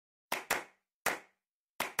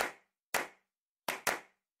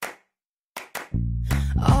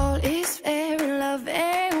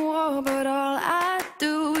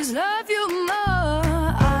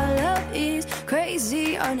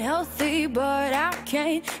but I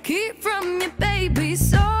can't keep from you, baby.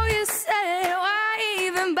 So you say, why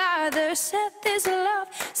even bother? Set this love,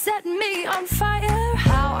 set me on fire.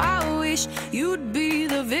 How I wish you'd be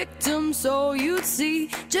the victim, so you'd see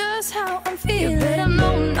just how I'm feeling. You better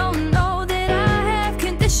know that I have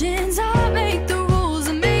conditions. I'll make the rules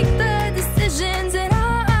and make the decisions, and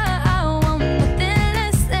I want nothing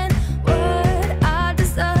less than what I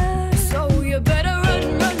deserve. So you better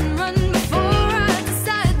run before I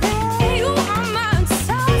decide that you are mine.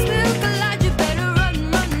 Souls will collide. You better run,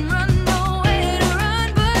 nowhere to run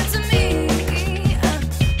but to me.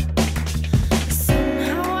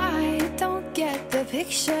 Somehow I don't get the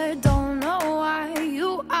picture, don't know why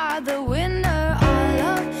you are the winner. Our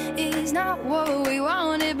love is not what we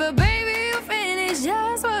wanted, but baby, you finished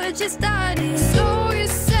just what you started. So you